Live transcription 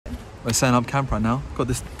We're setting up camp right now. Got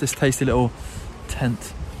this tasty little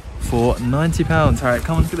tent for £90. Alright,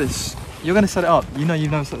 come on, look at this. You're gonna set it up. You know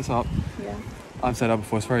you've never set this up. Yeah. I've set it up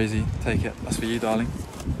before, it's very easy. Take it. That's for you, darling.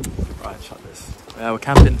 Right, shut this. Yeah, we're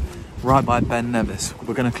camping right by Ben Nevis.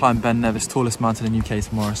 We're gonna climb Ben Nevis, tallest mountain in the UK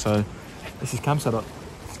tomorrow, so this is camp setup.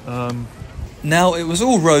 Now, it was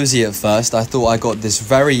all rosy at first. I thought I got this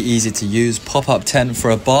very easy to use pop-up tent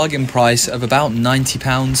for a bargain price of about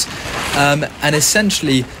 £90. And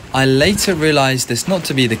essentially, I later realised this not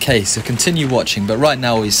to be the case, so continue watching. But right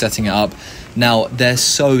now, we're setting it up. Now, they're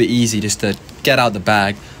so easy just to get out the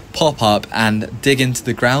bag, pop up and dig into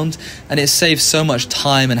the ground, and it saves so much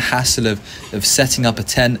time and hassle of setting up a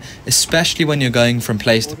tent, especially when you're going from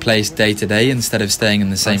place to place day to day instead of staying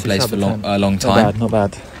in the same place for a long time. Not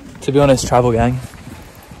bad. To be honest, travel gang,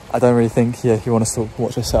 I don't really think you want to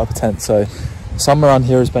watch us set up a tent. So somewhere around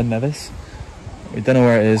here is Ben Nevis. We don't know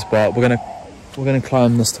where it is, but we're gonna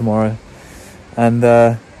climb this tomorrow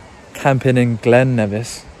and camping in Glen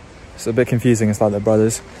Nevis. It's a bit confusing. It's like they're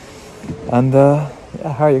brothers. And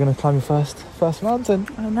yeah, Harry, you're gonna climb your first mountain.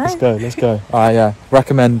 I know. Let's go. Yeah,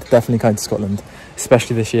 recommend definitely coming to Scotland,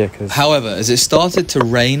 especially this year. However, as it started to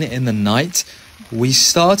rain in the night, we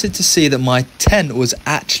started to see that my tent was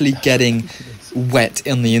actually getting wet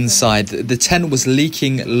on the inside. The tent was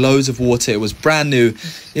leaking loads of water. It was brand new.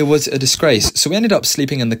 It was a disgrace. So we ended up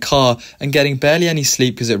sleeping in the car and getting barely any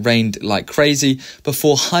sleep because it rained like crazy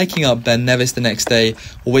before hiking up Ben Nevis the next day,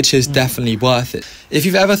 which is definitely worth it. If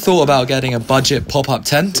you've ever thought about getting a budget pop-up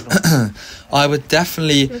tent, I would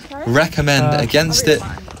definitely recommend against it.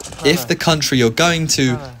 If the country you're going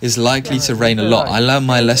to is likely to rain a lot. I learned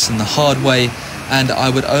my lesson the hard way, and I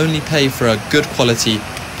would only pay for a good quality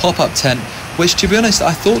pop-up tent, which, to be honest,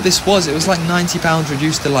 I thought it was like £90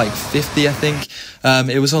 reduced to like 50, I think.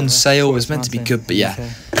 It was on sale. It was meant to be good, but yeah,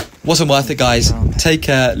 wasn't worth it, guys. Take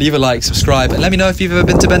care, leave a like, subscribe, and let me know if you've ever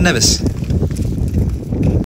been to Ben Nevis.